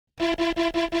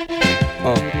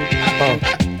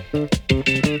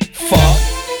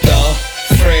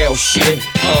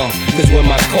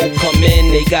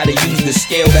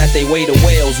they weigh the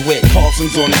whales with.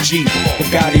 Carlson's on the Jeep,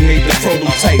 Bugatti made the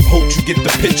prototype. Hope you get the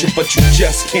picture, but you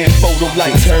just can't photo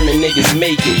light. Determined niggas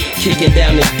make it, kicking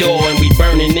down the door and we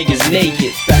burning niggas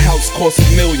naked. The house costs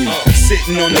 $1 million,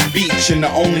 sitting on the beach, and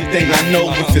the only thing I know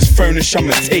if it's furnished,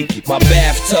 I'ma take it. My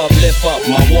bathtub lift up,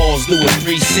 my walls do a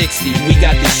 360. We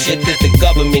got the shit that the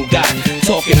government got.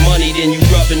 Talking money, then you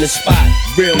rubbing the spot.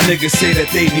 Real niggas say that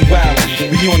they be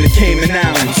wildin'. We on the Cayman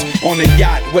Islands, on a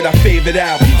yacht with our favorite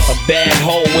albums. A bad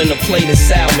hoe and a plate of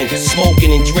salmon,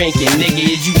 smoking and drinking. Nigga,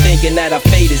 is you thinking that our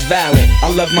fate is violent? I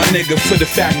love my nigga for the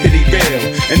fact that he real,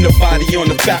 and nobody on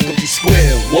the faculty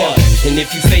squeal. What? And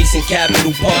if you facing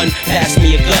capital pun, pass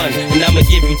me a gun, and I'ma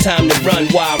give you time to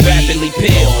run while I rapidly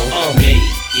peel. Make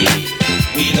it,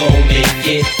 we gon' make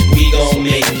it, we gon'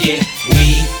 make it,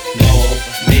 we gon'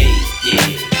 make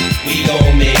it, we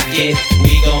gon' make it,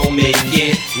 we gon' make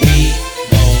it, we gon'.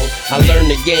 I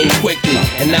learned the game quickly,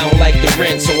 and I don't like the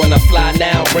rent, so when I fly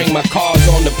now, bring my cars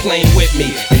on the plane with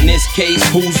me. In this case,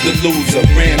 who's the loser?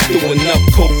 Ran through enough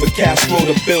coke for Castro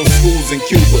to build schools in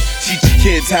Cuba. Teach your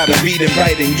kids how to read and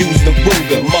write and use the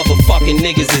Ruger. Motherfucking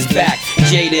niggas is back,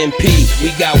 Jada and P.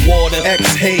 We got water,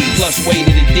 X-Haze, plus way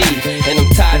to the D. And I'm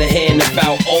tired of hearing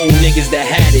about old niggas that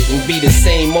had it and be the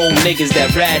same old niggas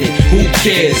that ratted. Who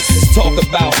cares? Let's talk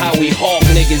about how we hawk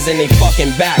niggas and they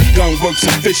fucking back. Gunworks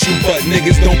official, but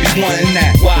niggas don't be wanting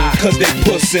that. Why? Cause they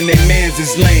puss and they mans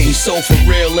is lame. We so for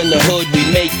real in the hood, we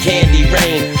make candy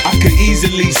rain. I could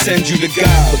easily send you to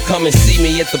God, but come and see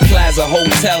me at the Plaza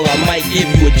Hotel, I might give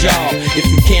you a job. If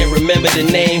you can't remember the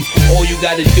name, all you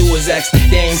gotta do is ask the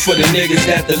dame for the niggas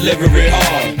that deliver it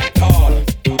hard.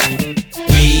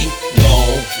 We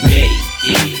gon' make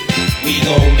it, we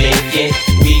gon' make it,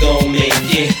 we gon' make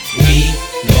it, we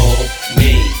gon'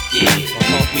 make it,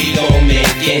 we gon'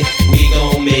 make it, we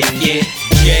gon' make it.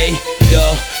 J.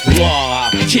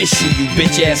 Kiss you, you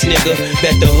bitch ass nigga.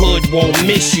 Bet the hood won't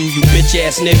miss you, you bitch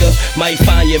ass nigga. Might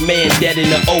find your man dead in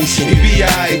the ocean. He be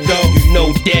alright though. You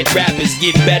know dead rappers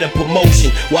get better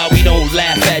promotion. Why we don't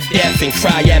laugh at death and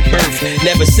cry at birth?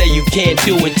 Never say you can't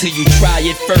do it till you try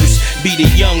it first. Be the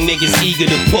young niggas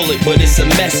eager to pull it, but it's a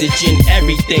message in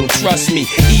everything. Trust me,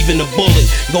 even a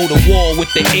bullet. Go to war with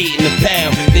the 8 and the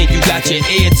pound. Think you got your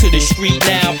ear to the street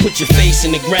now? Put your face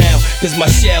in the ground, cause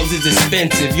my shells is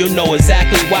expensive. You'll know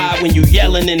exactly why when you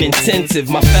yelling and intensive.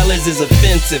 My fellas is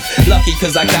offensive. Lucky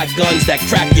cause I got guns that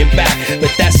crack your back, but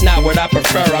that's not what I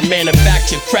prefer. I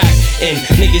manufacture crack, and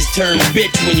niggas turn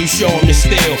bitch when you show them the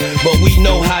steel. But we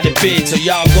know how to bid, so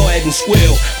y'all go ahead and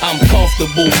squill. I'm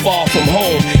comfortable, far from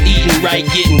home, eating right,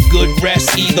 getting good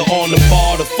rest, either on the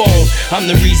bar or the phone. I'm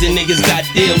the reason niggas got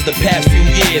deals the past few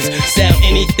years. Sound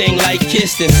anything like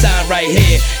Kiss, then sign right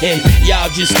here. And y'all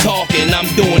just talking, I'm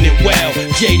doing it well.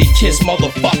 Jada Kiss,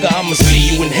 motherfucker, I'ma see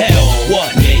you in hell.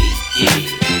 What? Make it,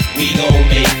 we gon'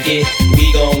 make it,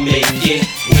 we gon' make it,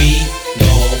 we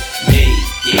gon' make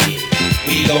it,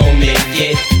 we gon' make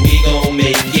it, we gon'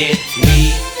 make it,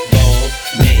 we gon'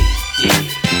 make it.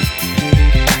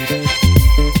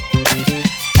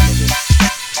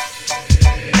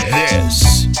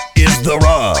 This is The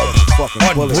Rub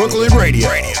on Brooklyn Radio.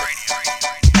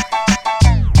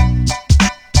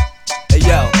 Hey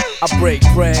yo, I break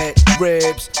bread,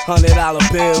 ribs,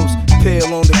 $100 bills,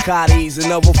 pill on the Cotties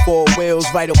and other 4 wheels.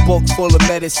 Write a book full of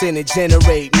medicine and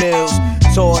generate mills.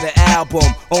 Tour the album,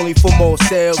 only for more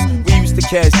sales. We used to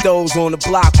catch those on the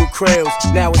block with krills.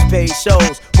 Now it's paid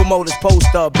shows, promoters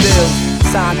post up bills.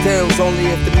 Sign deals only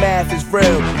if the math is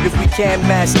real. If we can't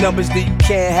match numbers, then you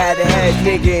can't have the head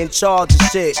nigga in charge of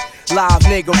shit. Live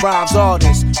nigga rhymes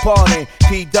artists, pardon.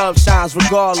 P-Dub shines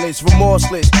regardless,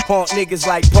 remorseless. Haunt niggas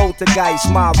like poltergeist.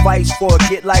 My advice for a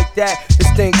get like that is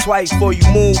think twice before you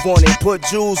move on it. Put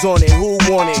jewels on it, who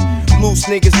want it? Loose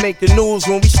niggas make the news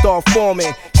when we start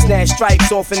forming. Snatch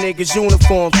stripes off a niggas'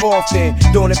 uniforms often.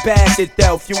 Doing it past it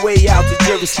though, if you way out the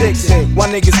jurisdiction. Why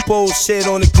niggas bullshit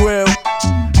on the grill?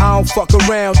 I don't fuck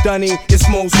around, Dunny. It's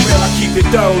most real, I keep it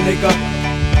thorough, nigga.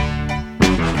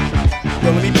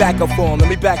 Yo, let me back up for him, let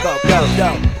me back up,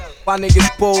 yo. Why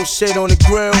niggas bullshit on the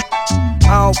grill?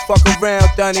 I don't fuck around,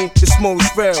 Dunny, it's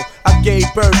most real. I gave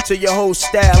birth to your whole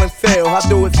style and feel. How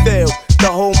do it feel to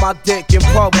hold my dick in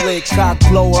public? Cock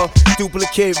blower,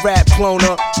 duplicate rap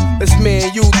cloner. It's me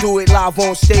and you do it live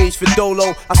on stage for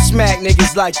Dolo. I smack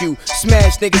niggas like you,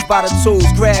 smash niggas by the tools,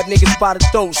 grab niggas by the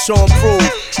throat, show 'em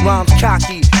prove. Rhymes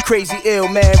cocky, crazy ill,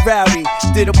 man rowdy.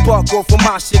 Did a buck off of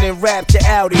my shit and rap to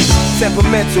Audi.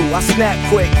 Temperamental, I snap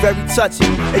quick, very touchy.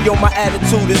 And yo, my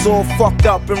attitude is all fucked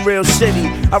up and real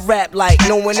shitty. I rap like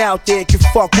no one out there can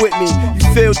fuck with me. You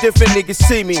feel different, niggas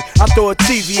see me. I throw a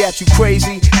TV at you,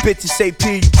 crazy. Bitches say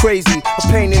P, you crazy. A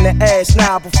pain in the ass,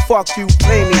 nah, but fuck you,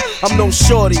 pay me. I'm no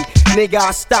shorty, nigga,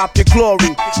 I stop your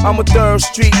glory. I'm a third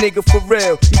street nigga for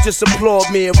real. You just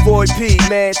applaud me, avoid P,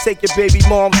 man. Take your baby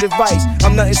mom's advice.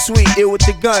 I'm nothing sweet, ill with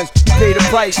the guns. You pay the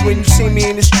price when you see me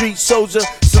in the street, soldier.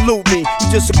 Salute me,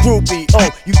 you just a groupie. Oh,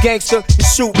 you gangster, you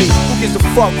shoot me. Who gives a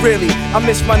fuck, really? I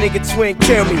miss my nigga Twin,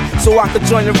 kill me, so I could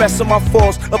join the rest of my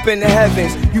foes up in the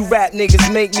heavens. You rap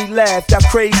niggas make me laugh, that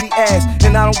crazy ass.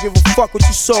 And I don't give a fuck what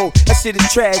you sold, that shit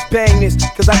is trash. Bang this,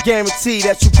 cause I guarantee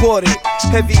that you bought it.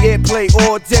 Heavy airplay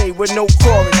all day with no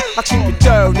chorus. I keep it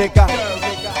thorough, nigga.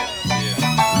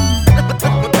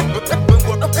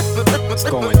 It's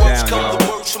going down, y'all.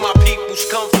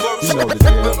 You know the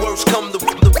deal. When worst come the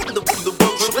worst,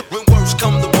 when worst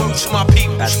come the worst, my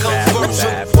peoples come first.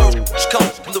 Worst come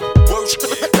the worst,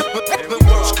 when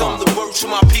worst come the worst,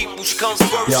 my peoples come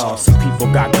first. Yo, some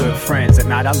people got good friends, at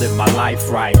night I live my life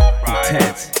right.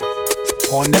 Intense.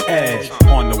 On the edge,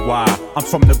 on the wire. I'm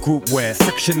from the group where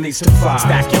friction leads to fire.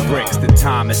 Stack your bricks, the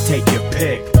time is take your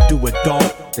pick. Do it,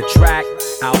 don't. The track,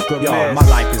 Alchemist. Yo, my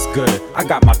life is good. I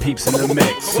got my peeps in the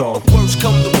mix, so worst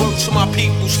come the worst, my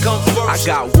peoples come first. I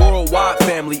got worldwide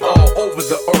family all over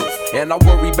the earth, and I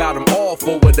worry about them all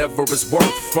for whatever it's worth.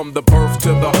 From the birth to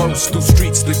the hearse, through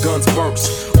streets the guns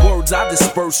burst. Words I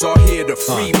disperse are here to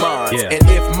free minds, yeah. And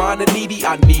if mine are needy,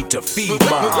 I need to feed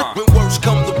mine. When worst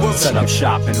come the worst, set up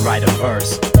shop and write a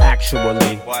verse.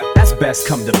 Actually, that's best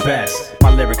come to best. My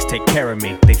lyrics take care of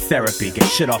me, they therapy, get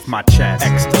shit off my chest.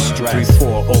 Extra stress,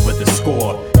 3-4 over the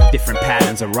score. Different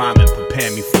patterns of rhyming prepare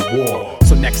me for war.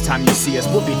 So next time you see us,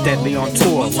 we'll be deadly on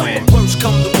tour. When worst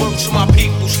come the worst, my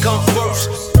peoples come first.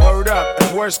 Word up,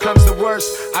 if worst comes to worst,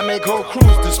 I make whole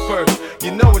crews disperse.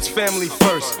 You know it's family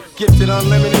first. Gifted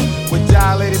unlimited with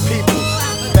dilated people.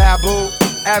 Babu,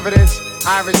 Evidence,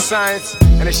 Irish Science,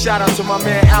 and a shout out to my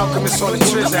man Alchemist on the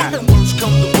Triz app. Worst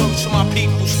come the worst, my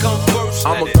peoples come first.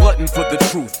 I'm a glutton for the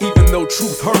truth, even though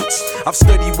truth hurts. I've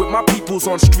studied with my peoples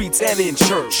on streets and in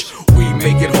church. We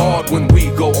make it hard when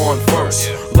we go on first.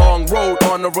 Long road,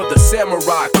 honor of the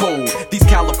samurai code. These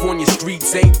California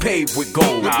streets ain't paved with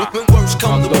gold. When worst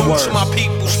come the worst, my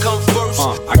peoples come first.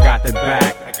 I got the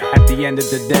back. At the end of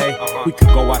the day, we could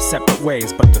go our separate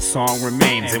ways, but the song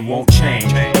remains, it won't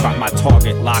change. Got my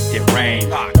target locked in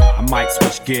range. I might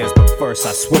switch gears, but first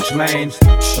I switch lanes.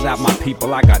 Without my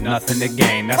people, I got nothing to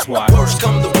gain. That's why worst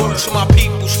come the worst, my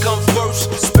peoples come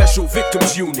first. Special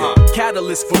Victims Unit,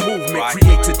 catalyst for movement,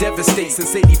 create to devastate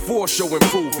since '84, show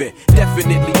improvement.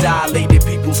 Definitely dilated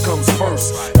peoples comes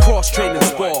first. Cross training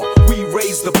spar, we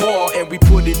raise the bar and we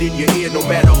put it in your ear no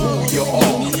matter who you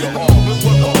are.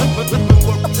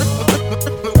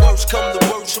 When worst come the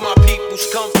worst, my peoples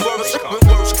come first. When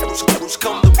worst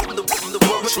come the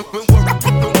worst.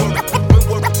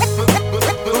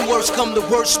 When worst come the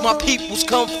worst, my peoples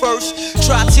come first.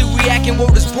 Try to react and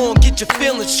word is born, get your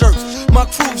feelings hurt. My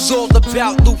crew's all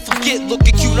about loot, forget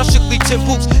looking cute. I should leave 10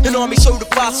 boots in army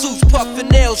certified suits, puffin'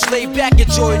 nails, lay back,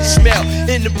 enjoy the smell.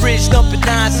 In the bridge, number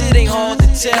 9s, it ain't hard to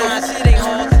tell.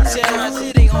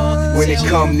 When it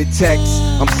come to text,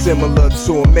 I'm similar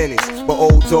to a menace. But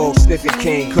old dog sniffing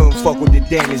cane couldn't fuck with the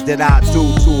damage that I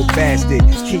do to a bastard.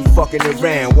 Keep fucking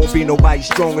around, won't be nobody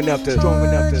strong enough to.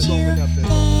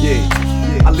 Yeah.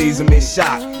 I leaves them in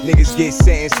shock. Niggas get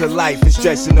sentenced to life and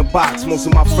stretched in a box. Most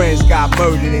of my friends got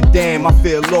murdered and damn, I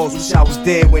feel lost. Wish I was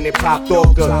dead when it popped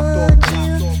off the.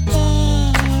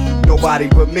 Nobody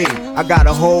but me. I got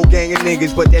a whole gang of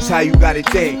niggas, but that's how you gotta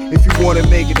think. If you wanna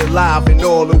make it alive and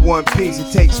all in one piece,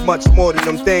 it takes much more than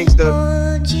them things to.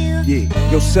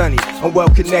 Yeah, yo Sonny, I'm well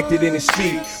connected in the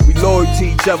street. We loyal to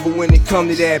each other when it come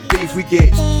to that beef. We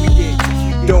get.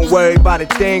 Don't worry about a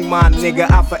thing, my nigga,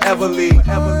 I forever leave.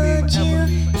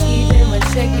 Even when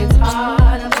shit gets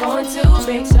hard, I'm going to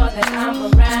make sure that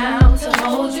I'm around to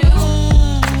hold you.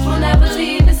 We'll never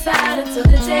leave the side until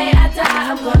the day I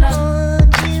die. I'm gonna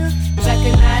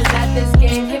recognize that this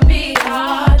game can be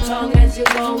hard. Long as you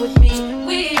go with me,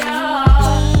 we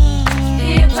are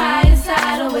here by your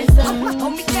side, always so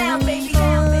hold me down, baby.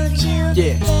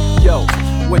 Yeah, yo.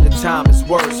 When the time is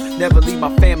worse, never leave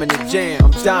my fam in the jam,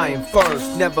 I'm dying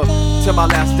first. Never till my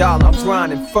last dollar, I'm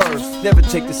grinding first. Never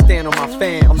take the stand on my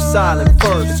fam, I'm silent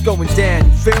first. It's going down,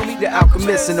 you feel me? The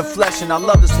alchemist in the flesh, and I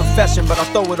love this profession, but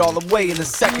I'll throw it all away in a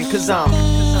second. Cause I'm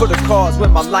for the cause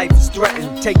when my life is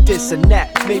threatened. Take this and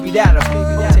that, maybe that'll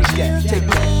take that.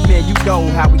 Man, you know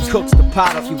how he cooks the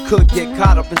pot up. You could get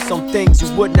caught up in some things you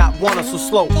would not want us, so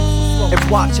slow. And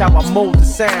watch how I mold the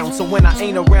sound, so when I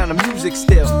ain't around the music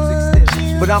still.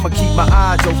 But I'ma keep my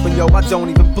eyes open, yo, I don't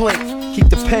even blink. Keep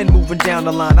the pen moving down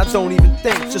the line, I don't even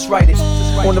think, just write it.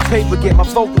 On the paper, get my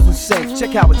vocals in sync.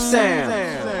 Check how it sounds.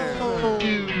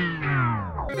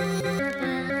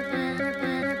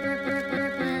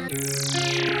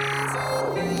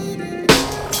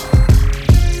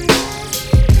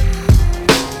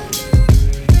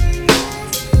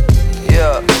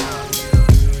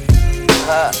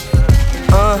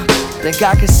 Think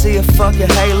I can see a fucking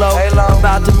halo.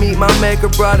 About to meet my maker,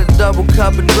 brought a double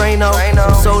cup of Drano.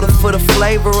 Some soda for the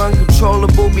flavor,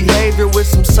 uncontrollable behavior with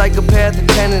some psychopathic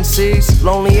tendencies.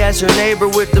 Lonely as your neighbor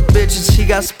with the bitches, she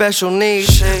got special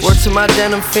needs. Word to my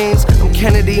denim fiends, I'm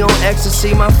Kennedy on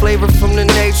ecstasy. My flavor from the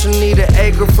nature, need an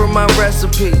acre for my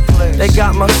recipe. They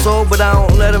got my soul, but I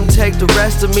don't let them take the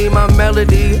rest of me. My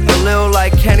melody, a little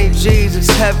like Kenny G's, it's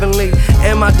heavenly.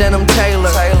 And my denim Taylor.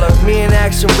 Me in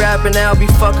action rapping, I'll be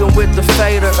fucking with the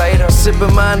fader.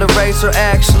 Sipping mind eraser,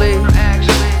 actually.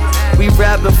 We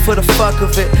rapping for the fuck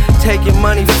of it. Taking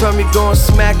money from you, gon'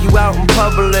 smack you out in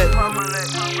public.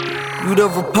 You the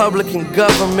Republican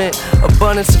government.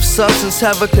 Abundance of substance,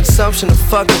 have a consumption of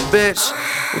fuck a bitch.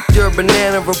 With your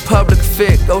banana republic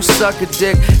fit, go suck a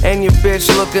dick. And your bitch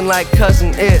looking like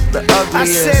Cousin It, the ugliest. I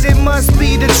said it must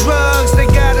be the drugs, they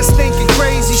got us thinking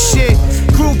crazy shit.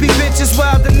 Groupie bitches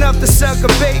wild enough to suck a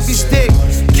baby's dick.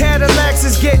 Cadillacs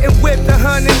is getting whipped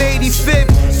 185th.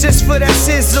 Just for that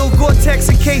sizzle, Gore-Tex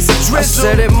in case of drizzle. I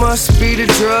said it must be the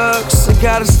drugs, they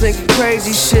got us thinking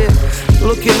crazy shit.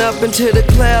 Looking up into the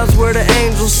clouds where the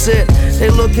angels sit. They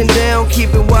looking down,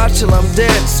 keeping watch till I'm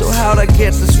dead. So how'd I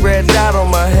get this red dot on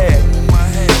my head?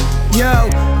 Yo,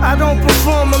 I don't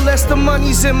perform unless the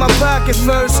money's in my pocket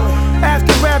first.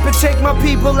 After rapping, take my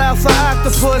people out for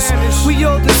octopus. We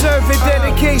all deserve it,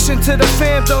 dedication to the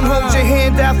fam. Don't hold your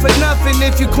hand out for nothing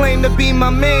if you claim to be my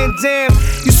man, damn.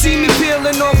 You see me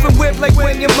peeling off a whip like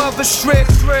when your mother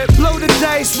stripped. Blow the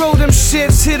dice, roll them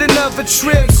shits, hit another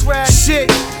trip.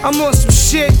 Shit, I'm on some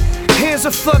shit. Hands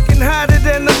are fucking hotter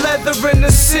than the leather in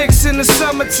the 6 in the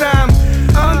summertime.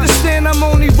 I understand I'm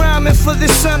only rhyming for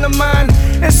this son of mine.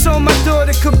 And so my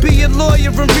daughter could be a lawyer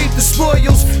and reap the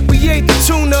spoils. We ate the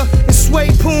tuna and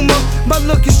sway Puma. My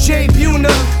look is Jay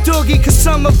Buna. Doggy, cause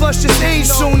some of us just age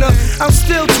sooner. I'm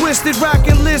still twisted,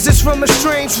 rocking lizards from a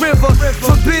strange river.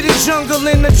 Forbidden jungle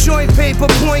in the joint paper,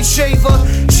 point shaver.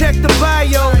 Check the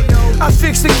bio. I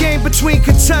fixed the game between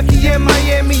Kentucky and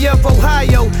Miami of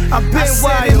Ohio. I've been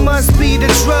wild. It must be the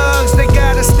drugs, they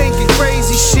got us thinking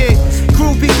crazy shit.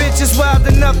 Groupie bitches wild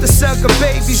enough to suck a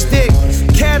baby's dick.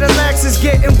 Cadillacs is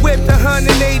getting whipped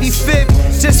 185th.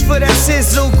 Just for that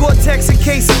sizzle, Gore-Tex in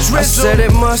case of drizzle. I said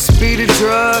it must be the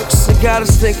drugs, they got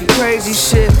us thinking crazy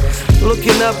shit.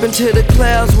 Looking up into the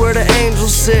clouds where the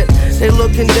angels sit. They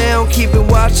looking down, keeping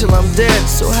watch till I'm dead.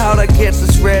 So how'd I get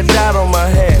this red dot on my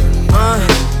head?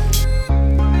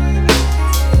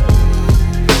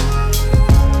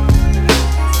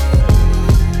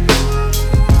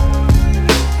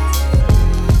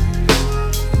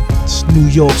 New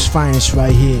York's finest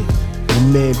right here. My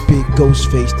man Big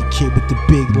Ghostface, the kid with the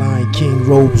big Lion King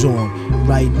robes on.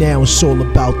 Right now it's all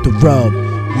about the rub.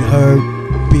 You heard?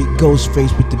 Big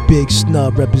Ghostface with the big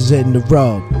snub representing the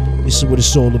rub. This is what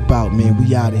it's all about, man.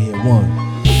 We out of here, one.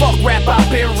 Fuck rap, I've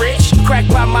been rich, cracked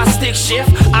by my stick shift.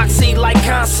 Oxy like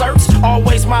concerts,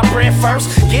 always my bread first.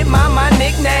 Get my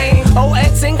nickname,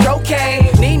 OX and cocaine.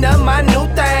 Nina, my new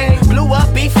thing, blew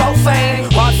up before fame.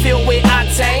 Heart filled with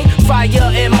octane,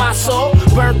 fire in my soul.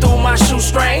 Burned through my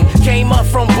shoestring, came up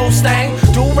from Boostang.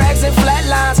 Do rags and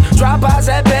flatlines, drive-bys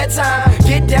at bedtime.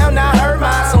 Get down, I heard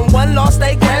mine, someone lost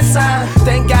their grandson.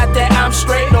 Thank God that I'm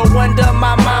straight, no wonder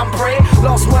my mom prayed.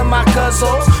 Lost one of my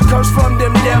cousins, cursed from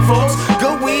them devils.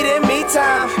 Good weed and me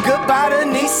time, goodbye to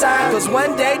Nissan. Cause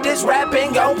one day this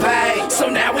rapping gon' pay. So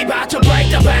now we bout to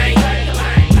break the bank.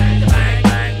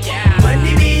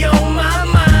 Money be on my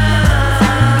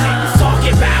mind. Talk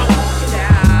about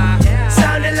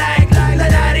sounding like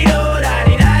la-da-dee-do,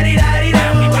 da-dee-da-dee-da-dee-do.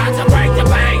 Now we bout to break the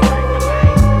bank.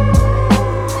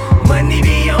 Money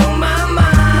be on my mind.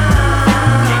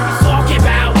 Talk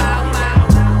about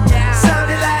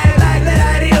sounding like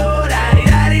la-da-dee-do,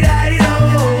 da-dee-da-dee-da-dee-do.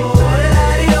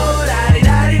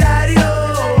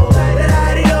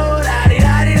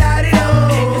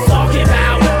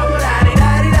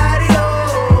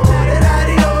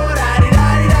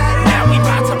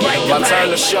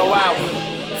 To show out,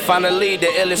 finally the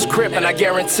illest crip, and I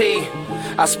guarantee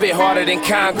I spit harder than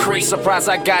concrete. Surprised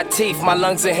I got teeth, my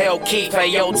lungs inhale keep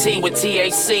AOT with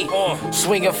THC.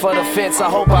 Swinging for the fence, I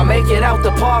hope I make it out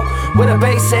the park. With a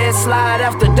bass head slide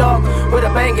after dark, with a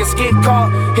bangers get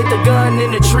caught. Hit the gun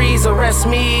in the trees, arrest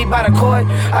me by the court.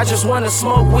 I just wanna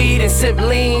smoke weed and sip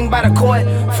lean by the court.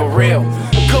 For real,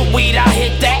 good weed I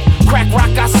hit that, crack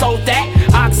rock I sold that,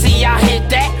 Oxy I hit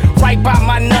that. Right by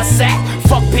my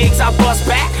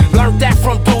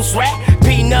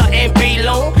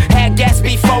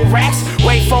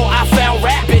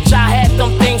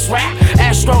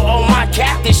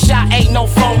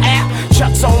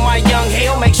Young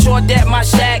Hill, make sure that my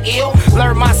shag ill.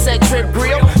 Learn my set trip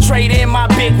grill, trade in my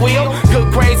big wheel.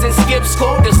 Good grades and skip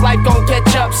school, this life gon'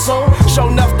 catch up soon. Show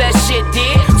enough that shit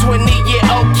did,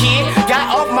 20-year-old kid. Got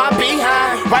off my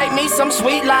behind, write me some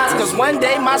sweet lines, cause one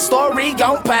day my story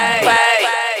gon' pay.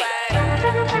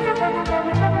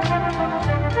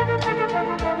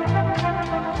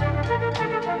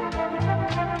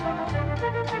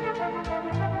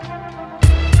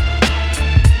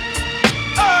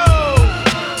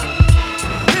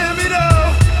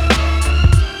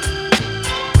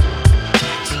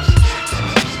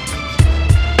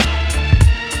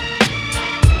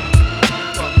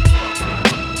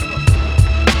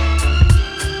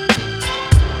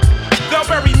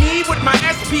 My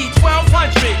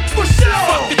SP-1200 for sure.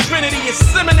 Fuck the Trinity,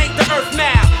 assimilate the earth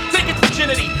now. Take its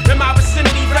virginity. In my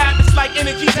vicinity, rap is like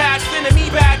energy tax.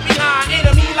 Enemy back behind,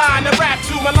 enemy line. The rap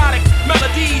to melodic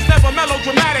melodies, never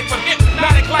melodramatic, but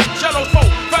hypnotic like Jello. So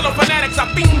fellow fanatics, I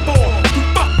beam for you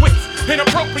fuck with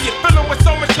inappropriate, filling with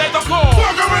so much leather core.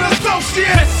 Burger and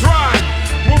associates. This rhyme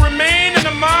will remain in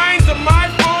the minds of my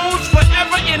foes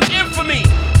forever in infamy.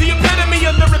 The epitome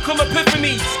of lyrical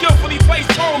epiphany, skillfully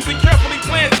placed poems and carefully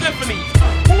planned symphonies.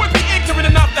 Who would be ignorant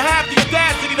enough to have the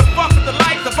audacity to fuck with the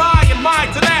likes of I and my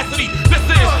tenacity? This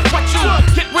is what you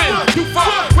get when you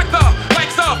fuck with the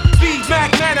likes of these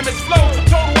magnanimous flows of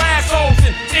total assholes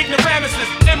and ignoramuses.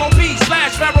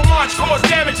 MOB/Pharaoh March cause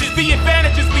damages. The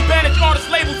advantages we manage artists,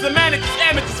 labels, and managers.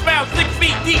 Amateurs found 6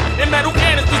 feet deep in metal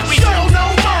canisters. We show no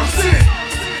mercy.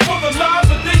 For the love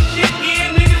of this shit here,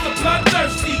 niggas are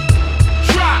bloodthirsty.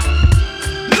 Drop,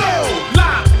 low,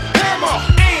 line, hammer,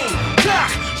 aim,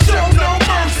 cock, show no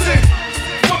mercy.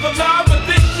 For the love of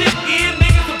this shit here,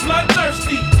 niggas are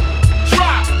bloodthirsty.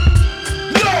 Drop,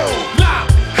 low, line,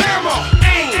 hammer,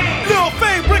 aim. Lil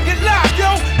Fame, bring it live,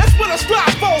 yo. That's what I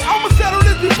strive for. I'ma settle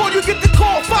this before you get the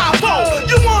call 5-0.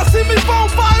 You wanna see me phone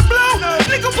fire blow?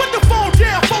 Nigga, put the phone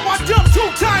down before I jump 2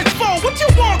 times 4. What you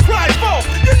want cry for?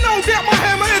 You know that my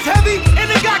hammer is heavy and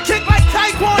it got kicked like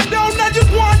Taekwondo. Now you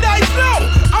want die slow.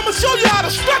 I'ma show you how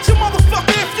to stretch a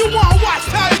motherfucker if you wanna watch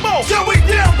Taimo. Yo, we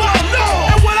down by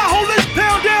law. And what I hold this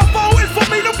pound down for is for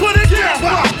me to put it down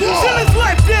by law. Till his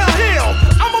life downhill.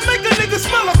 I'ma make a nigga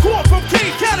smell a quart from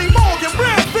King County, Morgan,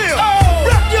 Brownfield.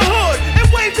 Rep your hood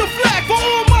and wave the flag for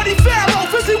Almighty Pharaoh,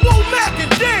 cause he won't mac it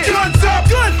down. Guns up,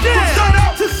 guns down. From sun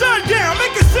up to sundown,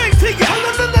 make it sing to you.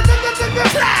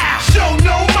 Show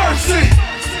no mercy.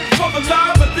 For the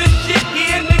love of this shit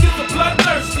here, niggas are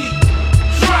bloodthirsty.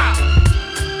 Drop,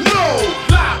 low,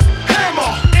 lock,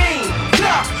 hammer, aim,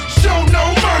 cock, show no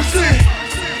mercy.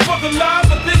 For the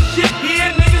love of this shit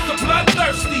here, niggas are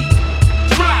bloodthirsty.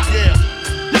 Drop,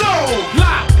 low,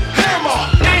 lock, hammer,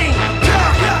 aim,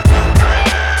 cock. Yeah.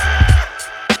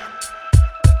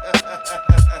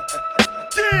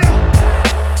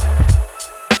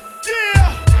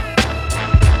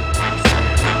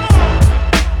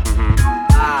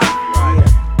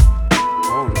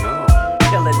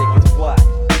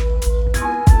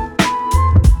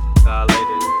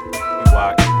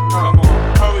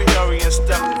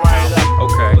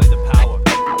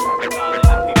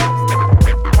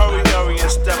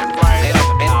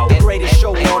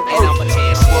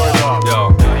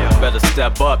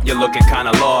 Step up, you're looking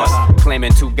kinda lost.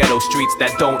 Claiming 2 ghetto streets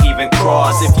that don't even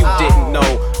cross. If you didn't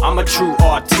know, I'm a true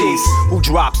artiste who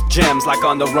drops gems like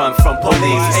on the run from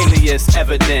police. Alias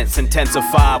evidence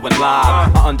intensify when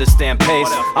live. I understand pace,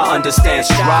 I understand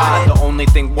stride. The only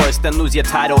thing worse than lose your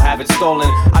title, have it stolen.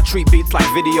 I treat beats like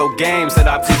video games that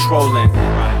I'm controlling.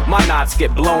 My knots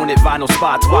get blown at vinyl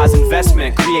spots. Wise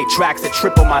investment, create tracks that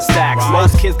triple my stacks.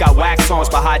 Most kids got wax songs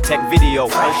for high-tech video.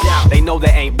 They know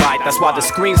they ain't right, that's why the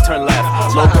screens turn left.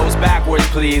 Logos backwards,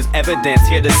 please. Evidence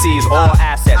here to seize all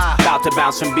assets. About to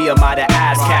bounce from BMI to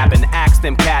ASCAP and ask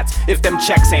them cats if them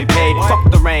checks ain't paid.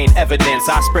 Fuck the rain, evidence.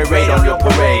 I spray raid on your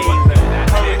parade.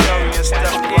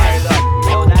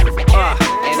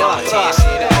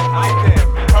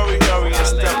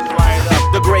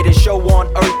 The greatest show on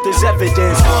earth is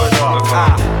evidence.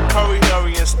 Hurry,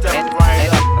 hurry, and step right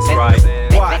up. That's right.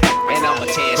 What? And I'ma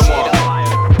tear shit up.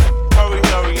 Hurry,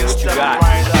 hurry, and step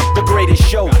right up. The greatest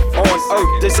show on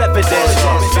earth is evidence.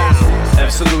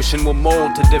 Absolution will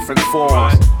mold to different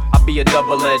forms. I'll be a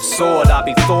double-edged sword, I'll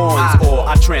be thorns, or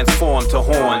I transform to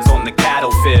horns on the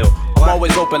cattle field. I'm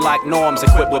always open like norms,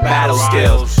 equipped with battle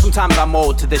skills. Sometimes I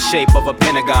mold to the shape of a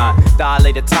pentagon.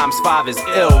 Dilated ×5 is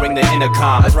ill, ring the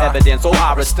intercom. As evidence,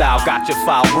 O'Hara style, got your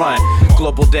file run.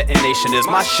 Global detonation is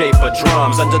my shape of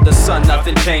drums. Under the sun,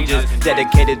 nothing changes.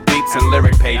 Dedicated beats and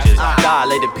lyric pages.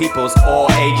 Dilated peoples, all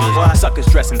ages. Suckers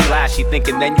dressing flashy,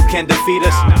 thinking then you can defeat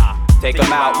us. Take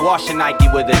them out, wash a Nike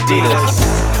with Adidas.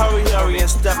 Hurry and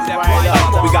step right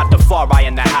up. We got the far right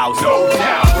in the house. No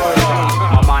doubt.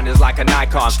 My mind is like a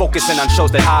Nikon, focusing on shows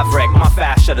that I've wrecked. My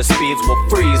fast shutter speeds will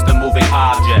freeze the moving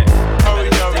object. Hurry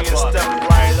and step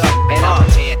right up. And I'm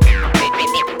tear shit up.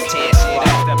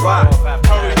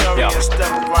 Hurry and step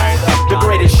right up. The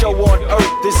greatest show on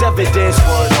earth, there's evidence.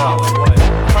 Hurry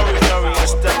and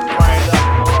step right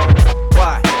up.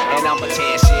 Why? And I'ma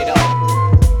tear shit up.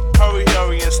 Hurry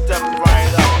and step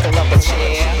right up. Pull up a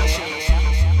chair.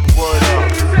 Word up.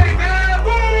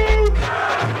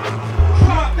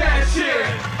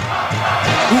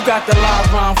 Who got the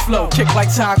live rhyme flow? Kick like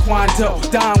Taekwondo.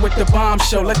 Dine with the bomb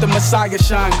show. Let the Messiah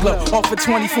shine glow. Off for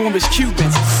 24 is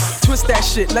Cubans. Twist that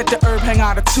shit. Let the herb hang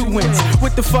out of 2 wins.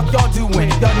 What the fuck y'all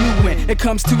doing? Y'all knew when it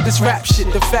comes to this rap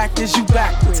shit. The fact is you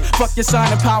backwards. Fuck your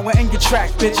sign of power and your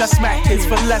track, bitch. I smack kids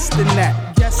for less than that.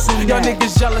 Y'all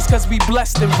niggas jealous cause we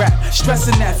blessed in rap.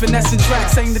 Stressing that, finessing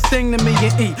tracks ain't the thing to me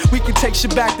and E. We can take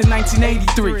shit back to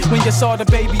 1983 when you saw the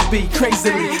baby B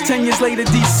crazily. 10 years later,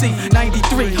 DC,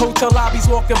 93. Hotel lobbies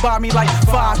walking by me like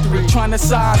 5'3", trying to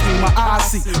size me. My eyes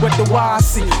see what the wise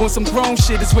see. On some grown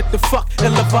shit is what the fuck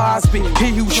ill-advised be.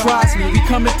 He who tries me, be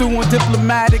coming through on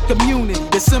diplomatic immunity.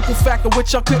 The simple fact of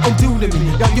what y'all couldn't do to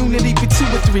me. Y'all unity be 2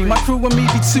 or 3, my crew and me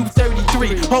be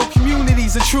 233. Whole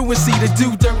communities a truancy to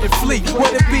do dirt and flee.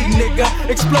 What it be, nigga?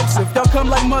 Explosive. Y'all come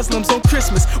like Muslims on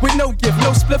Christmas with no gift,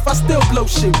 no spliff. I still blow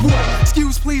shit. What?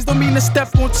 Excuse please, don't mean to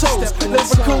step on toes.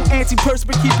 Lyrical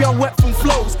anti-perspirate, keep y'all wet from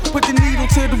flows. Put the needle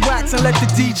to the wax and let the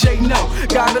DJ know.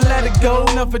 Gotta let it go,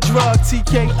 never drug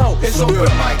TKO. It's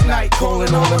open mic night,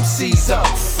 calling all them C's up.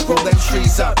 Roll them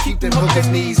trees up, keep them hookers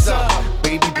knees up.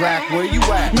 Baby Black, where you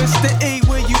at? Mr. E,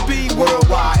 where you be?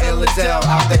 Worldwide, Illadelph,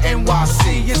 out the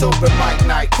NYC. It's open mic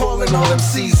night, calling all them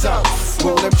C's up.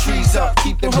 Roll them trees up,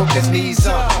 keep them hookers knees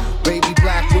up. Baby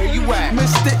Black, where you at?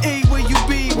 Mr. E, where you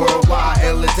be? Worldwide,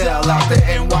 Illadelph, out the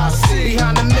NYC.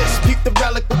 Behind the mist, peep the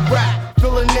relic of rap.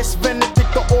 Feeling this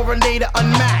Benedict, the orinator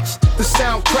unmatched. The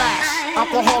sound crash,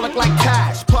 alcoholic like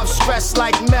cash. Puff stress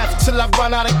like meth till I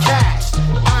run out of cash.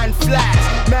 Iron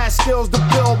flash, mad skills to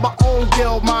build my own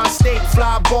guild. Mind state,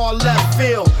 fly ball left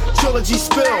field. Trilogy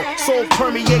spill, soul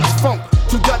permeates funk.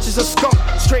 2 Dutches a skunk,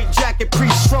 straight jacket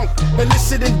pre-shrunk.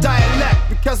 Illicit in dialect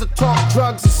because I talk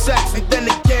drugs and sex. And then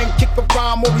again, kick a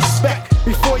rhyme or respect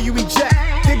before you eject.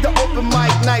 Dig the open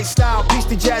mic night style. Peace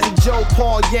to Jazzy Joe,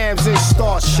 Paul Yams, and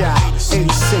Star Shot.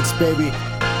 86, baby.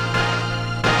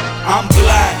 I'm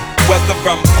black, whether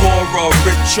I'm poor or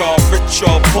rich or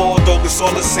poor, though it's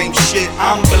all the same shit.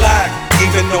 I'm black,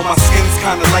 even though my skin's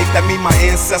kinda light, that mean my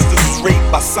ancestors was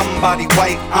raped by somebody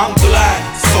white. I'm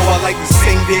black, so I like to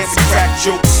sing, dance, and crack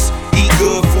jokes. Eat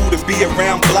good food and be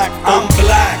around black folk. I'm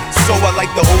black, so I like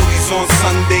the oldies on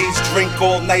Sundays. Drink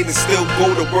all night and still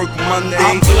go to work Monday.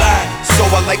 I'm black, so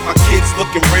I like my kids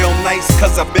looking real nice,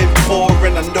 cause I've been poor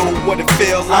and I know what it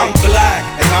feels like. I'm black,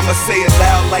 and I'ma say it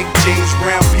loud like James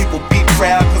Brown. People be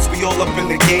proud cause we all up in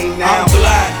the game now. I'm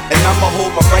black, and I'ma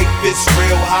hold my right fist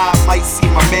real high. Might see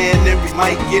my man and we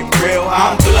might get real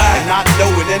high. I'm black, and I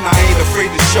know it and I ain't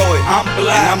afraid to show it. I'm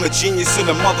black, and I'm a genius and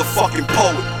a motherfucking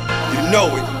poet. You know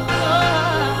it.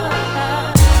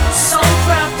 So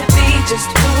proud to be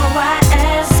just who I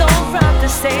am. So proud to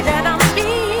say that I'm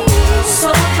me.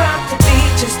 So proud to be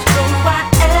just who I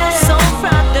am. So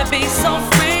proud to be so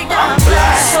free. I'm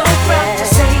black. So proud to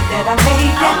say that I made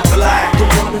it. I'm black. The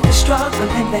one of the struggle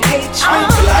and the hatred.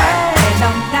 I'm black. And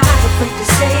I'm not afraid to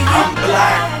say it. I'm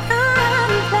black.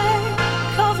 I'm black.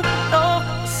 'Cause I don't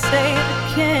say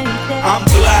the king. I'm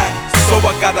black. So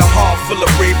I got a heart full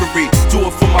of bravery. Do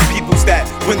it for my peoples that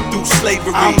went through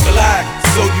slavery. I'm black,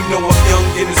 so you know I'm young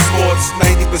in the sports.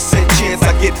 90% chance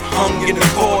I get hung in the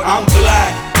court. I'm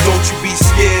black, don't you be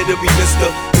scared of me, mister,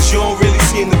 cause you don't really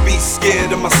seem to be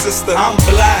scared of my sister. I'm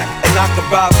black, and I can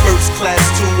buy first class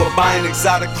too, or buy an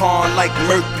exotic car like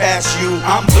Merc past you.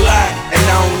 I'm black, and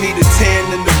I don't need a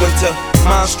tan in the winter.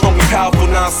 Mind strong and powerful,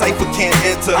 non-cypher can't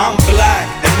enter. I'm black,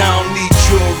 and I don't need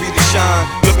jewelry to shine.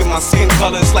 Look at my skin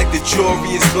colors like the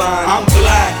jury is blind. I'm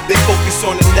black, they focus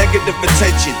on the negative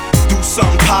attention. Do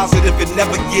something positive and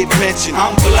never get mentioned.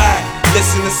 I'm black,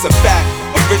 listen, it's a fact.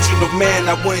 Original man,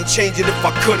 I wouldn't change it if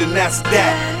I could, and that's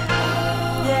that.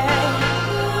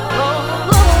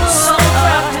 So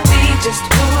proud to be just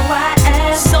who I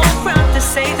am. So proud to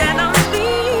say that I'm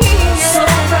me. So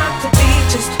proud to be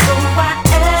just who I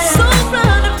am. So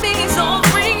proud to be so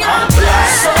free. I'm black.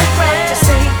 So proud to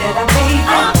say that I made it.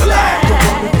 I'm black. The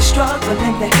one of the struggle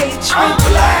and the hatred. I'm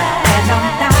black. And I'm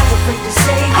not afraid to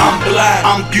say it. I'm black.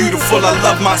 I'm beautiful. I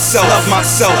love myself. Love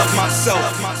myself. Love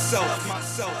myself. Myself.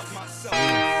 Myself. Myself.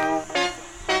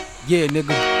 Yeah,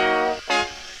 nigga.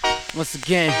 Once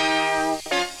again,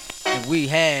 and we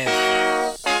have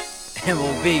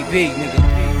MOBB, nigga.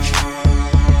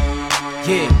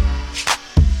 Yeah.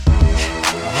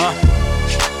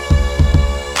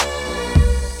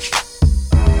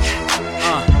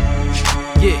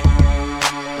 Yeah.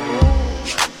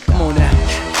 Come on now.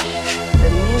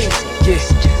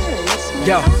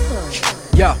 Yeah.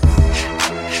 Yo.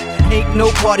 Ain't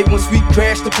no party once we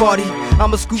crash the party.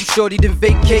 I'ma scoop shorty, then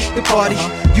vacate the party.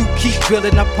 You keep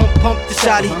grilling, I pump the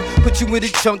shotty. Put you in the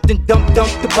trunk, then dump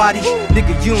the body.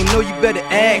 Nigga, you don't know, you better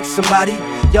ask somebody.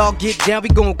 Y'all get down, we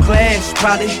gon' clash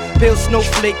probably. Pale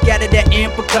snowflake out of that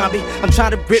amper combi. I'm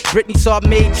tryna rip Britney, so I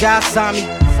made Josh sign me.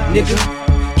 Nigga,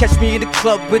 catch me in the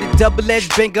club with a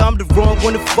double-edged banger, I'm the wrong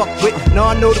one to fuck with. Now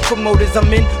I know the promoters,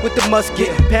 I'm in with the musket.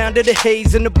 Pound of the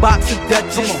haze in the box of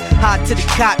Dutchess. Hot to the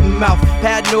cotton mouth,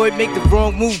 paranoid, make the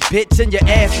wrong move, bitch, and your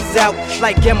ass is out.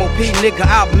 Like MOP, nigga,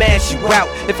 I'll mash you out.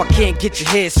 If I can't get your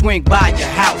head, swing by your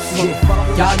house.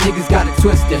 Yeah. Y'all niggas got it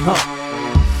twisted, huh?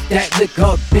 That liquor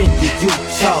up in you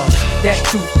charge. That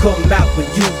truth come out when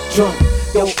you drunk.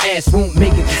 Your ass won't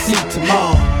make it to see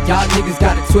tomorrow. Y'all niggas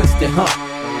got it twisted, huh?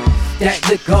 That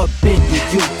liquor up in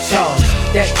you charge.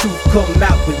 That truth come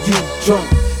out when you drunk.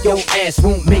 Your ass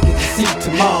won't make it to see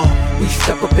tomorrow. We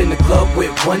step up in the club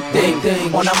with one thing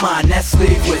on our mind, that's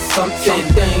leave with something.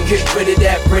 Get rid of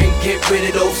that ring, get rid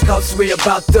of those cuffs. We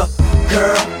about the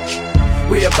girl.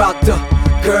 We about the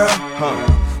girl.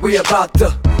 We about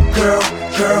the girl.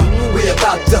 We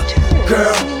about the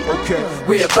girl.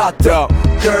 We about the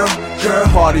girl.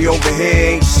 Party over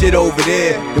here, ain't shit over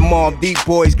there. The Mobb Deep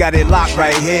boys got it locked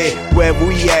right here. Wherever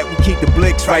we at, we keep the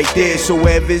blicks right there. So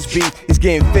wherever it's beef, it's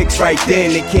getting fixed right there,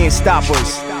 and they can't stop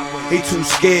us. They too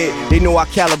scared, they know our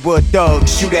caliber of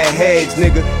thugs. Shoot at heads,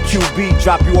 nigga. QB,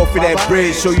 drop you off of that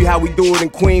bridge. Show you how we do it in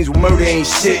Queens, where murder ain't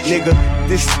shit, nigga.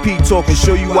 This is P talking,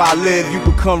 show you where I live. You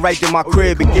can come right to my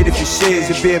crib and get it for shiz.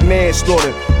 It be a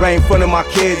manslaughter, right in front of my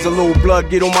kids. A little blood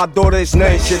get on my daughter, it's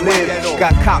nothing should live.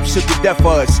 Got cops shook to death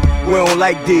for us, we don't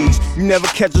like these. You never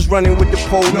catch us running with the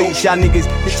police. Y'all niggas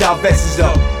get y'all vests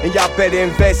up, and y'all better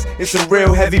invest in some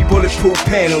real heavy bulletproof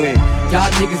paneling. Y'all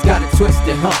niggas got it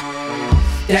twisted, huh?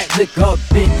 That liquor up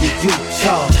in you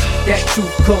charge. That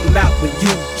truth come out when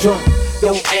you drunk.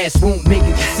 Your ass won't make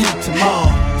it to see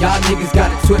tomorrow. Y'all niggas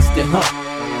got it twisted, huh?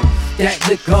 That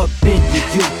liquor up in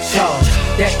you charge.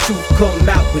 That truth come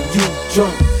out when you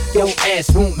drunk. Your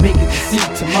ass won't make it to see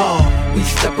tomorrow. We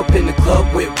step up in the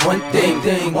club with one thing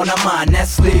on our mind,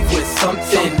 that's leave with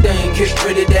something. Get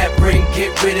rid of that ring,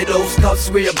 get rid of those cuffs.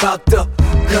 We about the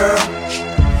girl.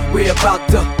 We about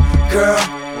the girl.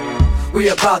 We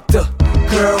about the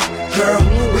girl.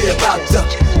 We about the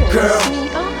girl.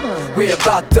 We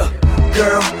about the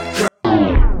girl.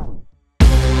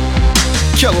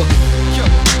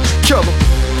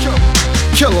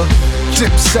 Killer,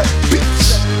 Dipset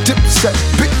bitch, Dipset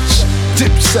bitch,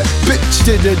 Dipset bitch.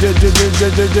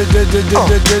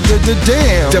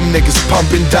 Damn, them niggas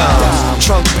pumping dimes,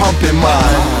 trunk pumping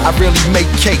mine. I really make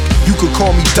cake, you could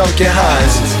call me Duncan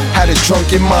Hines. Had a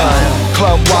drunken mind,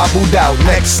 club wobbled out.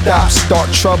 Next stop,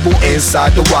 start trouble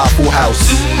inside the Waffle House.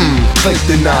 Click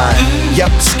the 9,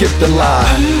 yep, skip the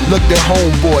line. Looked at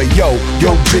homeboy, yo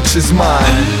bitch is mine.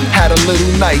 Had a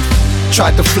little knife,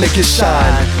 tried to flick his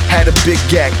shine. Had a big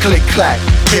gag, click clack,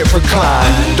 here recline.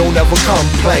 Don't ever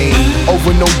complain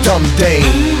over no dumb dame.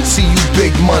 See you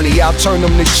big money, I'll turn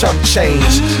them to chump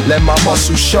change. Let my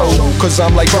muscle show, cause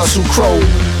I'm like Russell Crowe.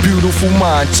 Beautiful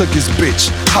mind took his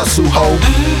bitch, hustle hoe.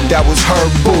 That was her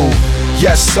boo.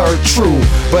 Yes sir, true,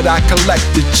 but I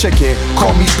collected chicken,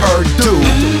 call me Purdue.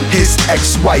 His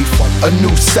ex-wife, a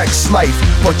new sex life.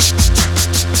 But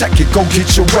check it, go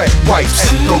get your wet wipes.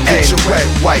 Go get your wet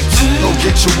wipes. Go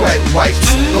get your wet wipes.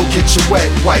 Go get your wet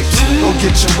wipes. Go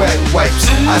get your wet wipes.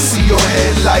 I see your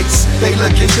headlights, they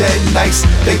looking dead nice.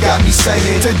 They got me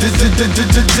saying, damn.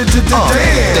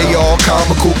 They all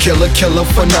comical, killer,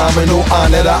 phenomenal.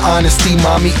 Honor the honesty,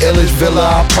 mommy, illest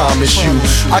villa, I promise you.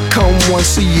 I come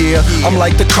once a year, I'm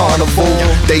like the carnival.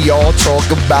 They all talk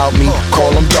about me,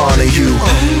 call them Donahue.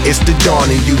 It's the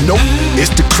Donahue, nope, it's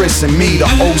the Chris and me. The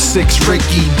 06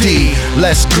 Ricky D,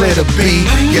 less glitter B.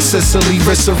 Your Sicily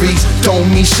risseries don't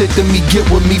mean shit to me. Get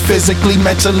with me physically,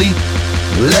 mentally,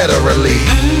 literally.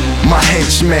 My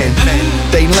henchmen,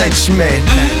 they lynchmen.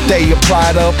 they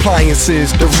apply the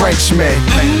appliances, the wrenchmen.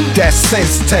 That's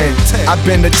since 10. I've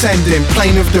been attending,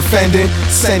 plaintiff defending,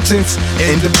 sentence,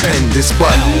 independence.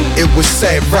 But it was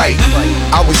said right,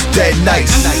 I was dead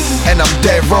nice, and I'm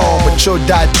dead wrong, but you'll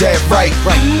die dead right.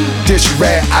 Dish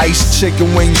red ice,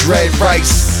 chicken wings, red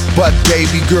rice. But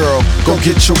baby girl, go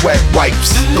get your wet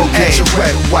wipes. Go get your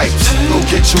wet wipes. Go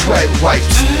get your wet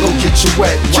wipes. Go get your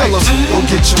wet wipes. Go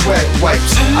get your wet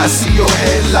wipes. I see your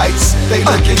headlights, they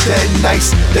looking dead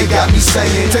nice. They got me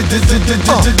saying, damn.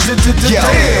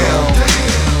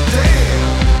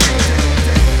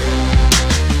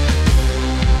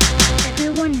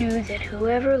 Everyone knew that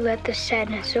whoever let the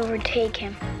sadness overtake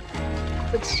him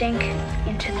would sink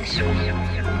into the swamp.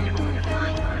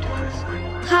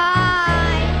 Hi!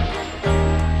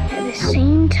 At the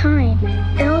same time,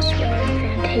 elsewhere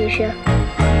in Fantasia,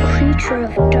 a creature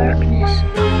of darkness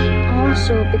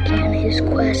also began his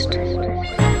quest.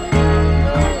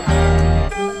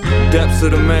 Depths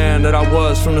of the man that I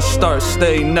was from the start.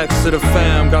 Stay next to the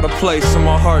fam. Got a place in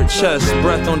my heart, chest,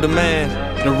 breath on demand.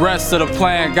 The rest of the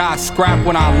plan got scrapped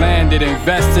when I landed.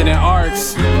 Invested in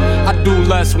arcs. I do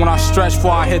less when I stretch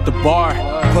before I hit the bar.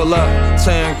 Pull up,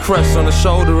 tan crest on the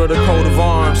shoulder of the coat of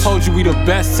arms. Told you we the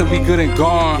best till we good and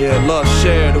gone. Yeah, love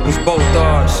shared, it was both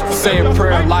ours. Say a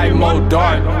prayer, light more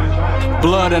dark.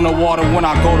 Blood in the water when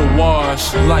I go to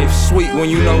wash. Life sweet when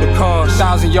you know the cost.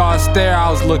 1,000-yard stare,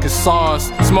 I was looking sauce.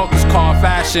 Smokers call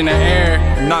fashion the air.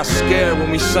 Not scared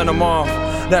when we send them off.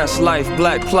 That's life,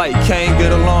 black plight, can't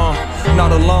get along.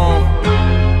 Not alone.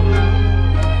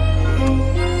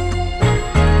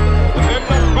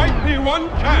 Might be one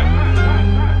chance.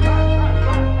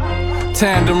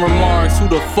 Tandem remarks, who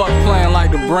the fuck playing like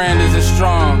the brand isn't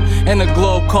strong? And the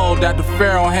globe code that the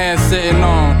pharaoh hand sitting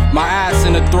on. My ass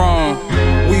in the throne.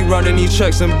 We running these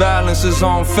checks and balances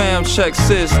on fam checks,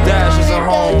 sis, dashes at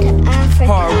home.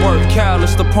 Hard work,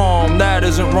 callous the palm, that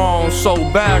isn't wrong. So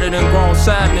battered and grown,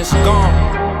 sadness gone.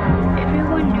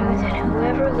 Everyone knew that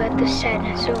whoever let the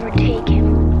sadness overtake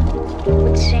him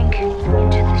would sink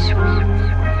into the swamp.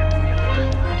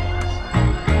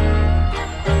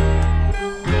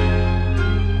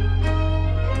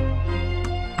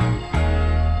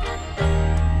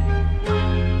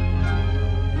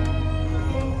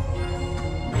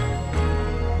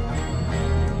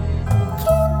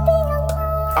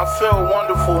 I feel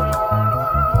wonderful.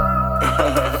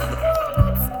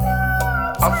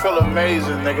 I feel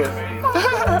amazing, nigga.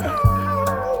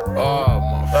 Oh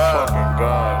my fucking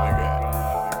god, nigga.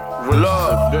 Release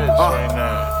a bitch right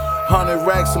now. 100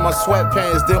 racks in my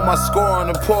sweatpants, did my scoring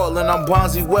in Portland. I'm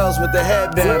Bonzi Wells with the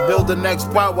headband. Build the next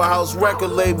powerhouse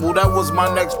record label, that was my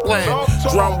next plan.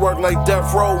 Drum work like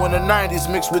Death Row in the 90s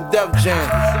mixed with Def Jam.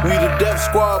 We the Def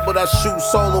Squad, but I shoot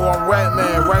solo on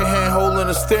Ratman. Right hand holding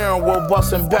the steering wheel,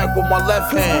 busting back with my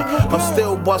left hand. I'm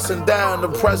still busting down the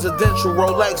presidential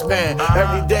Rolex band.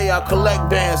 Every day I collect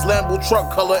bands, Lambo truck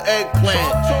color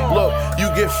eggplant. Look, you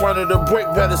get front of the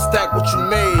brick, better stack what you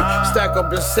made. Stack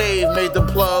up and save, made the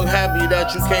plug happy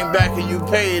that you came back and you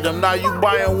paid him. Now you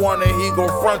buying one and he gon'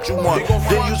 front you one.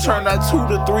 Then you turn that 2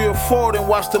 to 3 or 4, then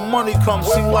watch the money come.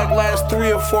 Seem like last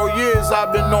 3 or 4 years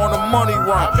I've been on a money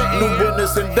run. New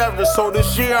business endeavors, so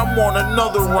this year I'm on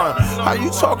another run. How you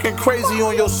talking crazy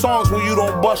on your songs when you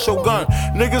don't bust your gun?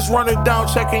 Niggas running down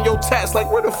checking your tats like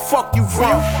where the fuck you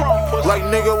from? Like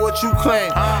nigga what you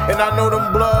claim? And I know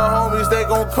them blood homies, they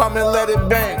gon' come and let it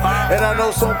bang. And I know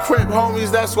some Crip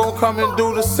homies that's gon' come and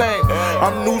do the same.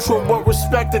 I'm neutral but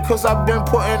respected cause I've been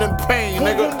putting in pain,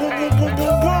 nigga.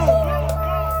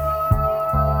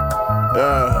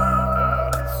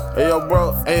 Yeah. Hey yo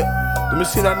bro, hey, let me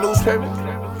see that newspaper.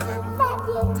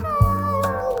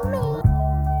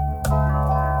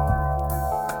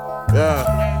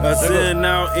 Yeah. I sit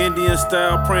now, Indian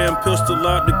style, praying pistol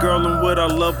out the girl and what I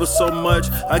love her so much.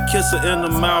 I kiss her in the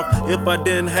mouth. If I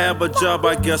didn't have a job,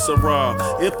 I guess I rob.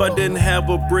 If I didn't have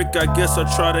a brick, I guess I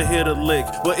try to hit a lick.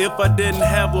 But if I didn't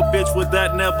have a bitch, would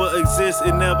that never exist?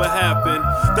 It never happened.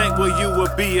 Think where you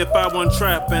would be if I wasn't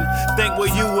trapping. Think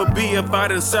where you would be if I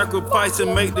didn't sacrifice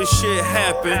and make this shit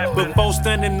happen. But folks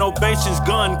standing ovations,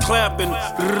 gun clapping.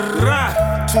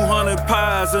 200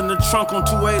 pies in the trunk on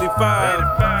 285.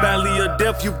 Valley of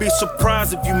death, you be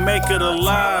surprised if you make it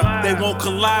alive. They won't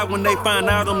collide when they find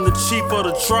out I'm the chief of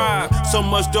the tribe. So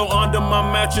much dough under my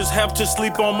mattress, have to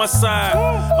sleep on my side.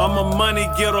 I'm a money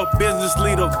getter, business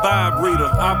leader, vibe reader.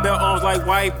 I bear arms like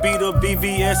white beater,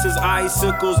 BVS's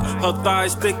icicles. Her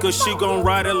thighs thicker, she gon'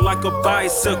 ride it like a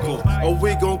bicycle. Or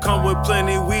we gon' come with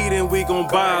plenty weed and we gon'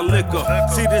 buy liquor.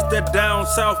 See this that down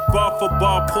south bar for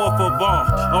bar, pour for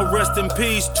bar. Rest in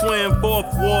peace East Twin,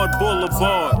 4th Ward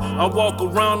Boulevard. I walk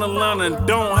around Atlanta and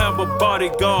don't have a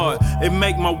bodyguard. It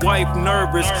make my wife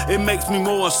nervous, it makes me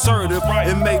more assertive,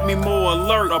 it make me more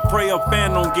alert. I pray a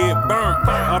fan don't get burnt.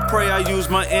 I pray I use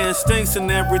my instincts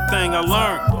in everything I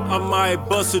learned. I might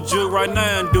bust a juke right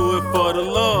now and do it for the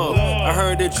love. I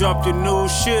heard they dropped your new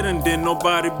shit and didn't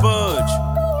nobody budge.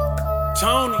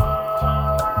 Tony.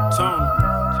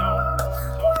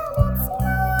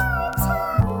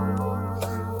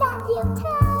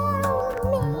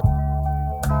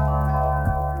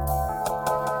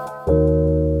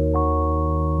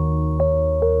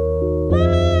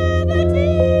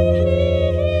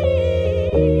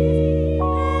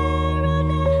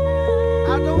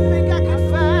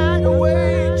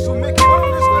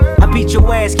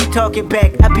 Your ass, keep talking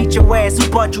back. I beat your ass, who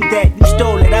bought you that? You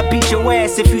stole it. I beat your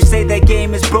ass if you say that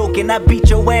game is broken. I beat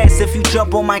your ass if you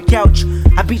jump on my couch.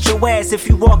 I beat your ass if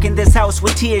you walk in this house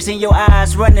with tears in your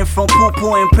eyes, running from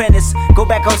poo-poo and Prentice. Go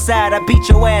back outside, I beat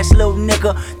your ass, little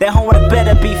nigga. That homework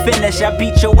better be finished. I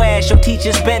beat your ass, your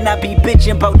teachers better not be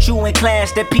bitching about you in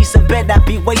class. That piece of better not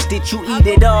be wasted, you eat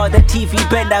it all. That TV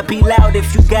better not be loud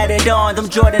if you got it on. Them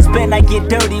Jordans better not get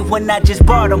dirty when I just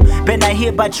bought them. Better not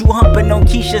hear about you humping on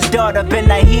Keisha's daughter. Better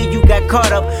not hear you got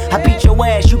caught up. I beat your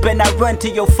ass, you better not run to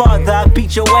your father. I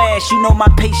beat your ass, you know my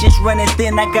patience running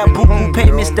thin. I got boo-boo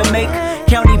payments to make.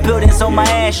 County buildings on my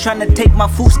ass trying to take my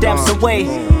food stamps away.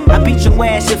 I beat your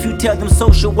ass if you tell them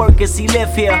social workers he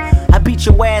live here. I beat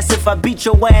your ass if I beat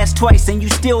your ass twice and you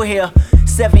still here.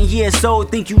 7 years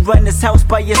old, think you run this house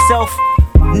by yourself?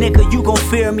 Nigga, you gon'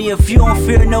 fear me if you don't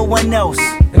fear no one else.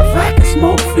 If I can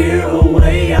smoke fear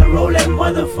away, I roll that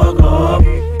motherfucker up.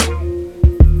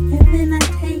 And then I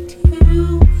take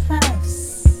 2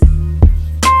 puffs.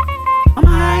 I'm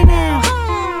high now.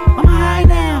 I'm high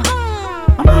now.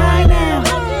 I'm high now.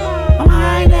 I'm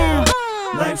high now.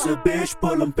 Life's a bitch,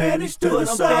 pull them panties to the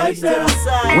side now.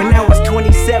 When I was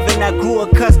 27, I grew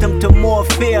accustomed to more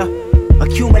fear.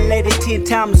 Accumulated 10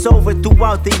 times over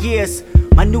throughout the years.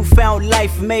 My newfound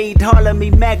life made all of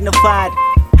me magnified.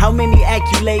 How many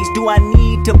accolades do I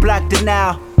need to block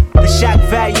denial? The shock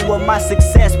value of my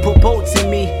success put bolts in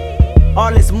me.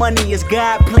 All this money is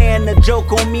God playing a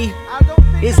joke on me.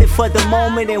 Is it for the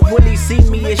moment and will he see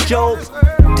me as Job?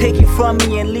 Take it from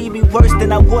me and leave me worse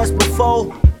than I was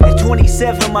before. At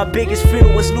 27, my biggest fear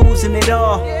was losing it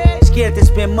all. Scared to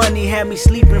spend money, had me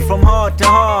sleeping from hard to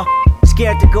hard.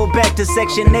 Scared to go back to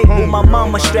Section 8 with my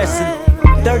mama stressing.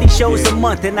 30 shows a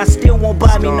month and I still won't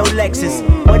buy me no Lexus.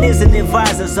 What is an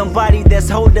advisor? Somebody that's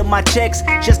holding my checks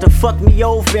just to fuck me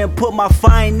over and put my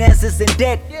finances in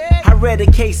debt. I read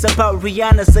a case about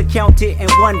Rihanna's accountant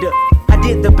and wonder, how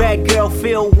did the bad girl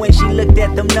feel when she looked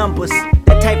at them numbers?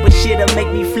 That type of shit'll make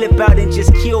me flip out and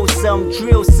just kill some,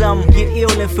 drill some, get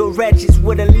ill and feel wretched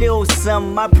with a little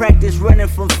some. My practice running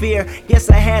from fear, guess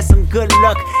I had some good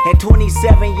luck. At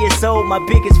 27 years old, my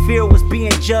biggest fear was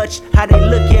being judged. How they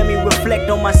look at me, reflect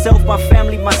on myself, my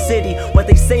family, my city. What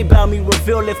they say about me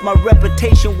reveal if my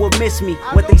reputation will miss me.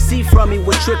 What they see from me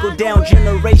will trickle down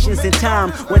generations in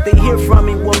time. What they hear from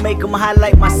me will make them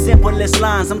highlight my simplest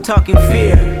lines. I'm talking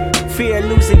fear. Fear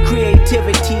losing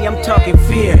creativity, I'm talking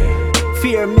fear.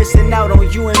 Fear missing out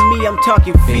on you and me, I'm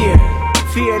talking fear.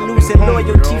 Fear losing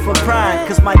loyalty from pride,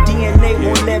 cause my DNA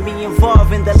won't let me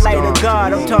involve in the light of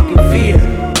God, I'm talking fear.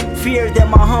 Fear that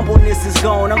my humbleness is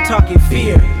gone, I'm talking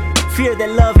fear. Fear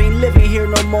that love ain't living here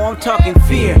no more, I'm talking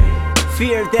fear.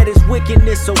 Fear that is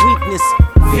wickedness or weakness.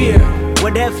 Fear,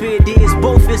 whatever it is,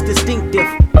 both is distinctive.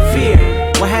 Fear,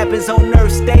 what happens on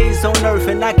earth stays on earth,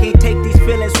 and I can't take these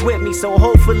feelings with me, so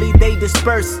hopefully they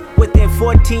disperse. Within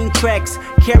 14 tracks,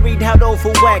 carried out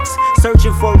over wax,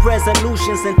 searching for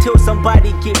resolutions until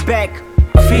somebody get back.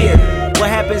 Fear, what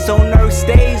happens on earth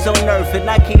stays on earth, and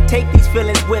I can't take these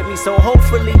feelings with me, so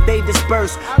hopefully they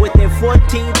disperse. Within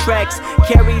 14 tracks,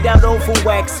 carried out over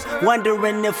wax,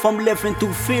 wondering if I'm living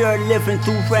through fear or living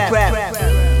through rap.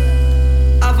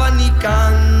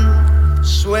 Abanican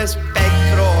su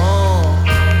espectro.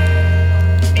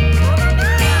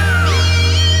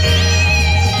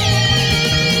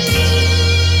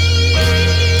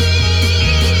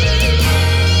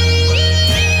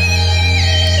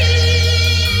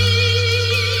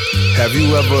 Have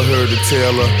you ever heard the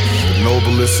tale of the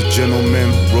noblest of gentlemen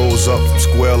rose up from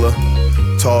squalor?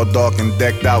 Tall, dark, and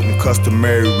decked out in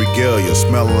customary regalia,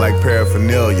 smelling like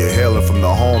paraphernalia, hailing from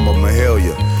the home of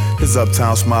Mahalia. His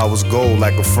uptown smile was gold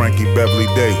like a Frankie Beverly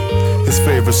Day. His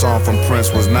favorite song from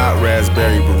Prince was not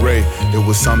Raspberry Beret. It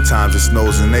was Sometimes It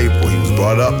Snows in April. He was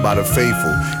brought up by the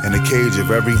faithful in the cage of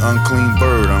every unclean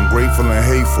bird, ungrateful and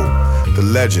hateful. The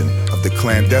legend of the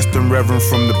clandestine reverend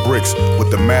from the bricks with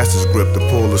the master's grip to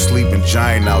pull a sleeping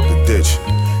giant out the ditch.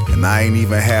 And I ain't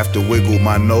even have to wiggle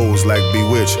my nose like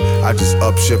Bewitched. I just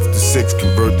upshift the 6,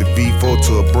 convert the V4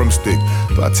 to a broomstick.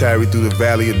 Though I tarry through the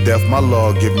valley of death, my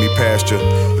Lord give me pasture.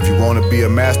 If you wanna be a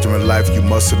master in life, you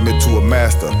must submit to a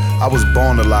master. I was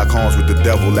born to lock horns with the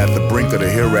devil at the brink of the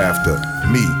hereafter.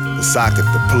 Me, the socket,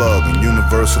 the plug, and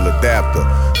universal adapter.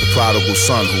 The prodigal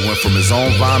son who went from his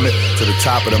own vomit to the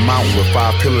top of the mountain with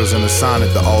 5 pillars in the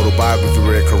sonnet. The autobiography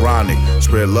read Quranic.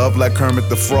 Spread love like Kermit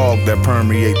the Frog that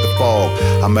permeate the fog.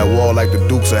 I'm at war like the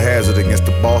Dukes of Hazzard against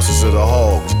the bosses of the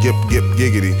hogs. Gip, gip,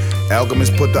 giggity.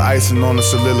 Alchemists put the icing on the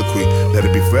soliloquy. Let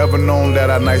it be forever known that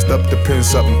I niced up the pen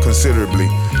something considerably.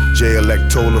 J.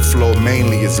 Electola flow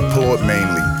mainly is a poet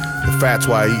mainly. The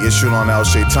fatwa he issued on Al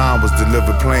Shaitan was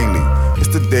delivered plainly.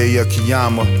 It's the day of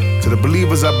Qiyamah. To the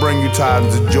believers I bring you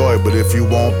tidings of joy. But if you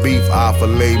want beef, I'll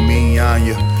fillet me on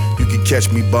ya. You can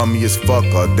catch me bummy as fuck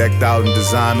or decked out in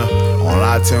designer. On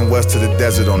I-10 west to the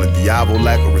desert on a Diablo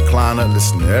like a recliner.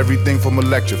 Listen to everything from a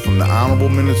lecture from the Honorable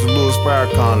Minister Louis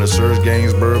Farrakhan to Serge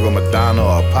Gainsbourg or Madonna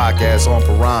or a podcast on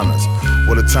piranhas.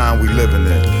 What a time we living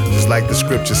in. Just like the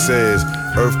scripture says,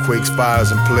 earthquakes,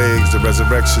 fires, and plagues, the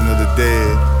resurrection of the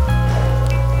dead.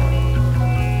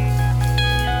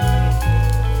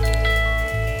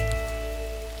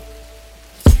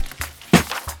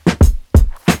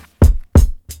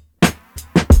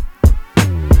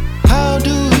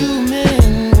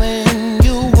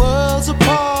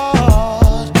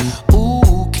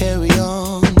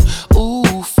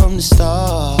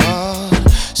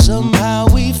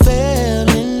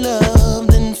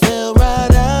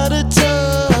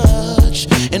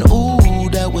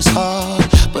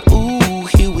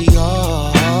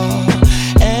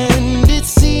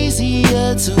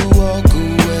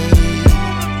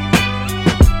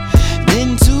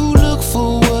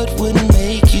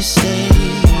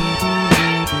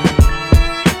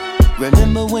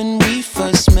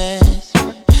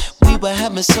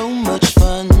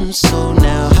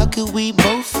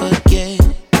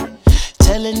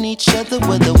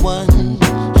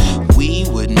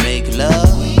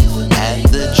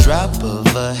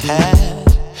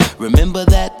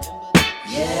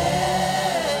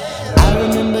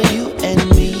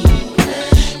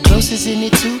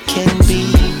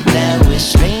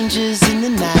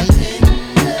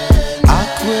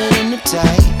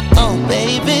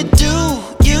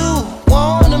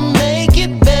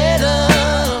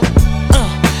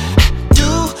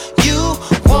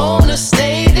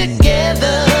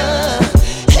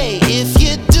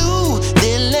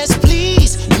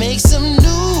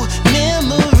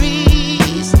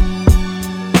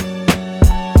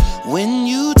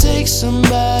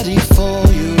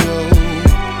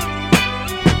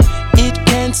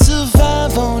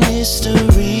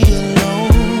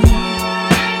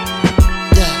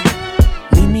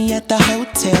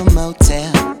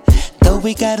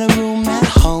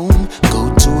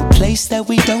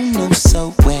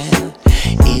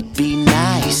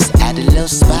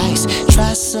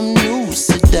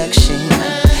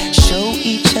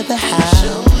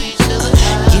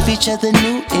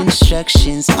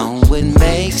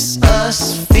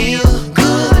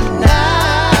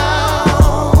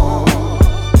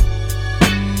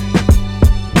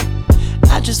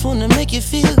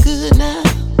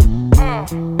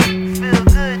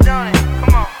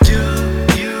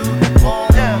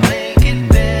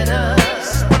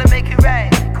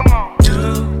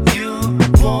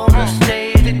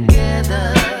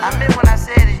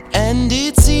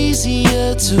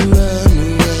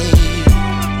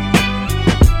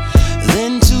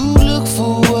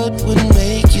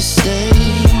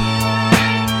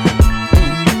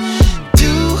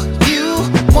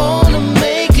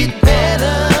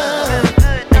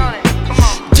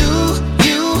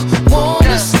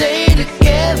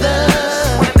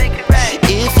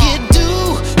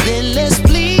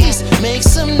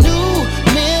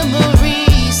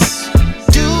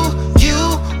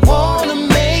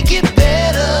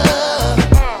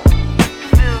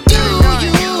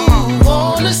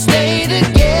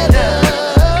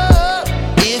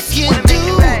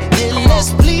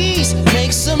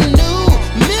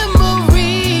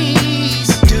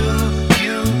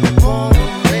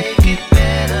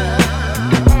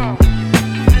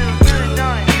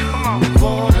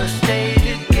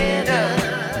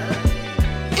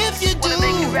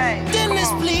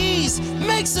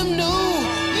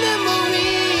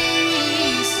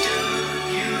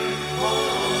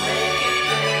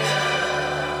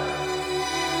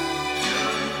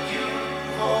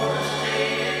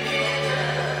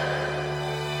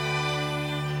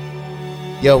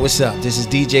 Yo, what's up? This is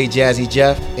DJ Jazzy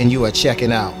Jeff, and you are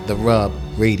checking out The Rub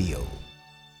Radio.